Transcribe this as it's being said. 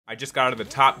I just got out of the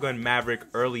Top Gun Maverick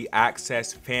early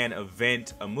access fan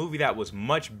event, a movie that was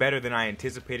much better than I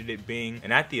anticipated it being.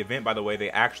 And at the event, by the way, they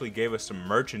actually gave us some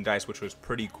merchandise, which was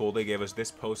pretty cool. They gave us this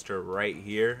poster right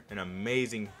here, an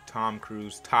amazing Tom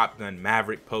Cruise Top Gun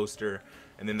Maverick poster.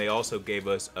 And then they also gave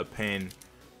us a pin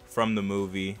from the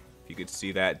movie. If you could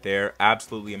see that there,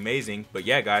 absolutely amazing. But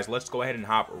yeah, guys, let's go ahead and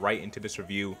hop right into this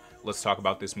review. Let's talk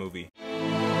about this movie.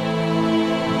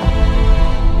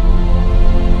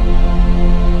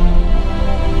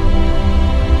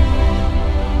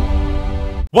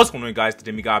 What's going on, guys? The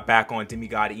Demigod back on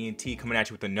Demigod ENT, coming at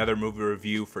you with another movie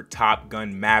review for Top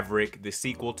Gun Maverick, the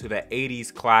sequel to the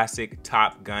 80s classic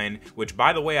Top Gun, which,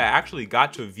 by the way, I actually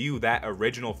got to view that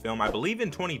original film, I believe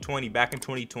in 2020, back in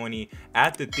 2020,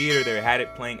 at the theater. They had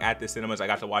it playing at the cinemas. I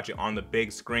got to watch it on the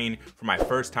big screen for my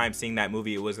first time seeing that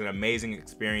movie. It was an amazing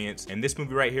experience, and this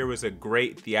movie right here was a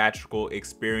great theatrical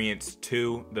experience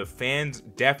too. The fans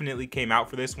definitely came out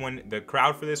for this one. The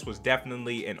crowd for this was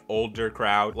definitely an older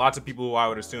crowd. Lots of people who I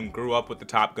would assume grew up with the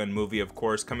Top Gun movie, of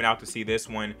course, coming out to see this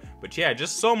one. But yeah,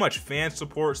 just so much fan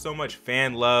support, so much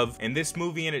fan love, and this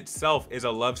movie in itself is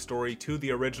a love story to the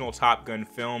original Top Gun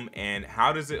film. And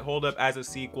how does it hold up as a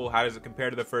sequel? How does it compare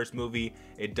to the first movie?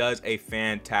 It does a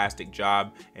fantastic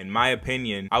job. In my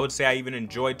opinion, I would say I even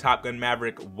enjoyed Top Gun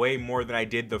Maverick way more than I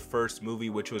did the first movie,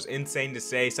 which was insane to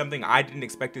say, something I didn't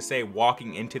expect to say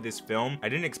walking into this film. I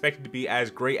didn't expect it to be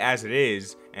as great as it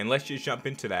is, and let's just jump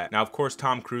into that. Now, of course,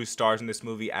 Tom Cruise stars in this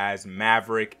movie as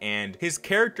Maverick, and his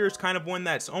character is kind of one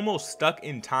that's almost stuck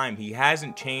in time. He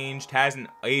hasn't changed, hasn't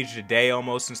aged a day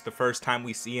almost since the first time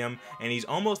we see him, and he's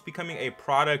almost becoming a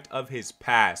product of his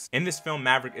past. In this film,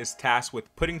 Maverick is tasked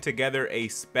with putting together a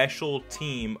special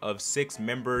team of 6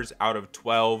 members out of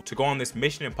 12 to go on this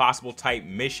Mission Impossible type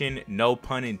mission, no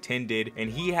pun intended, and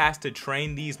he has to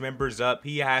train these members up.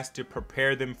 He has to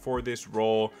prepare them for this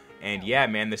role. And yeah,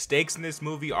 man, the stakes in this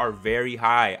movie are very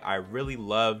high. I really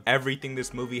love everything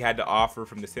this movie had to offer,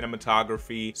 from the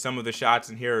cinematography. Some of the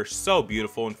shots in here are so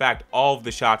beautiful. In fact, all of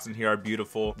the shots in here are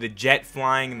beautiful. The jet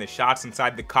flying and the shots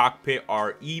inside the cockpit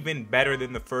are even better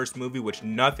than the first movie, which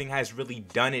nothing has really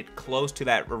done it close to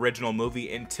that original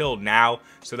movie until now.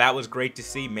 So that was great to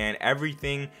see, man.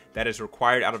 Everything that is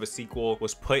required out of a sequel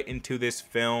was put into this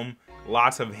film.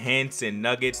 Lots of hints and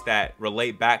nuggets that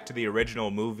relate back to the original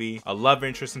movie. A love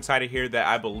interest inside of here that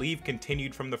I believe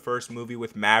continued from the first movie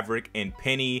with Maverick and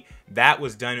Penny. That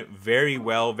was done very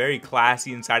well, very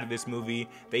classy inside of this movie.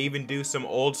 They even do some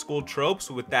old school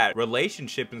tropes with that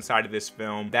relationship inside of this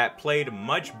film that played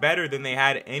much better than they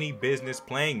had any business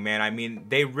playing, man. I mean,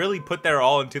 they really put their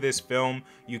all into this film.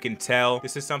 You can tell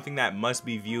this is something that must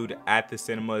be viewed at the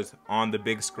cinemas on the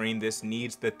big screen. This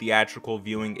needs the theatrical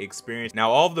viewing experience. Now,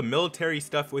 all of the military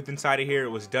stuff with inside of here, it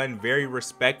was done very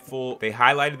respectful. They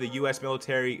highlighted the US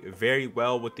military very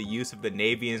well with the use of the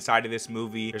Navy inside of this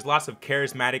movie. There's lots of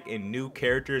charismatic and new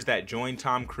characters that join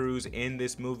Tom Cruise in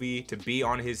this movie to be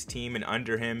on his team and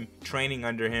under him, training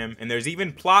under him. And there's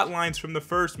even plot lines from the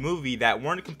first movie that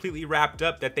weren't completely wrapped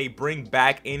up that they bring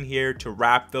back in here to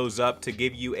wrap those up, to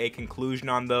give you a conclusion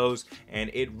on those.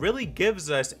 And it really gives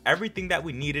us everything that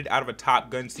we needed out of a Top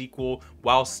Gun sequel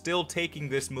while still taking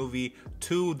this movie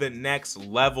to the next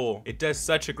level. It does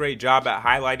such a great job at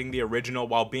highlighting the original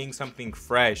while being something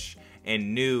fresh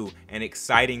and new and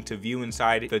exciting to view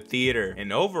inside the theater.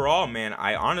 And overall, man,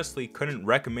 I honestly couldn't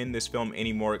recommend this film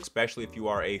anymore, especially if you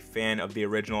are a fan of the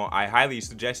original. I highly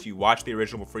suggest you watch the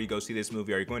original before you go see this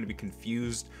movie. Are you going to be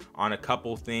confused on a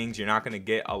couple things? You're not going to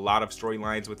get a lot of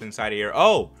storylines with inside of here.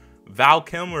 Oh, Val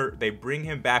Kilmer, they bring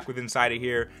him back with inside of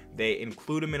here. They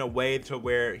include him in a way to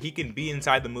where he can be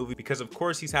inside the movie, because of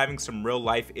course he's having some real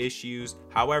life issues.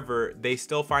 However, they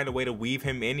still find a way to weave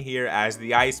him in here as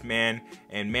the Iceman,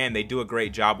 and man, they do a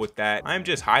great job with that. I'm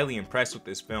just highly impressed with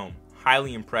this film.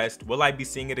 Highly impressed. Will I be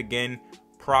seeing it again?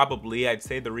 Probably. I'd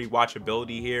say the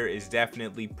rewatchability here is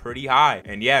definitely pretty high.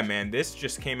 And yeah, man, this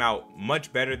just came out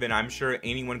much better than I'm sure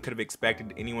anyone could have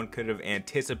expected, anyone could have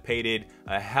anticipated.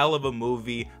 A hell of a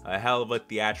movie, a hell of a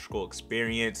theatrical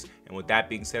experience. And with that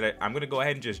being said, I'm gonna go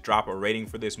ahead and just drop a rating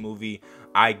for this movie.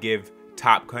 I give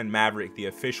Top Gun Maverick the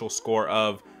official score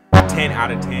of 10 out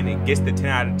of 10. It gets the 10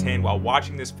 out of 10. While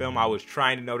watching this film, I was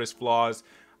trying to notice flaws.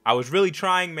 I was really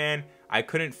trying, man. I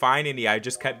couldn't find any. I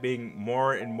just kept being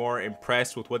more and more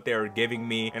impressed with what they were giving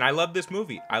me. And I love this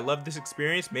movie. I love this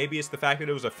experience. Maybe it's the fact that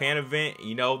it was a fan event.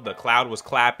 You know, the crowd was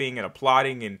clapping and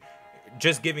applauding and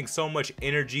just giving so much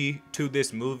energy to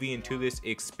this movie and to this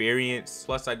experience.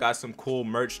 Plus I got some cool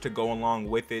merch to go along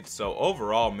with it. So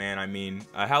overall, man, I mean,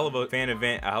 a hell of a fan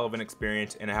event, a hell of an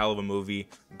experience, and a hell of a movie.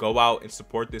 Go out and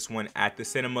support this one at the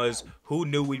cinemas. Who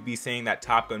knew we'd be saying that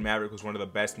Top Gun Maverick was one of the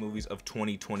best movies of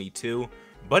 2022?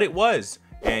 But it was.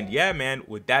 And yeah, man,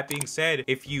 with that being said,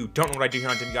 if you don't know what I do here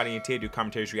on Demigod ENT, I do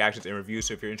commentaries, reactions, and reviews.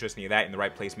 So if you're interested in that, in the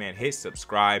right place, man, hit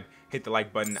subscribe, hit the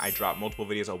like button. I drop multiple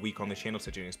videos a week on the channel, so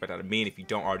you can expect out of me. And if you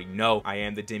don't already know, I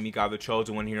am the Demigod, the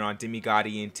chosen one here on Demigod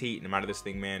ENT. And I'm out of this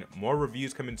thing, man. More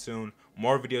reviews coming soon,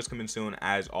 more videos coming soon.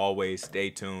 As always, stay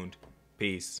tuned.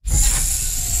 Peace.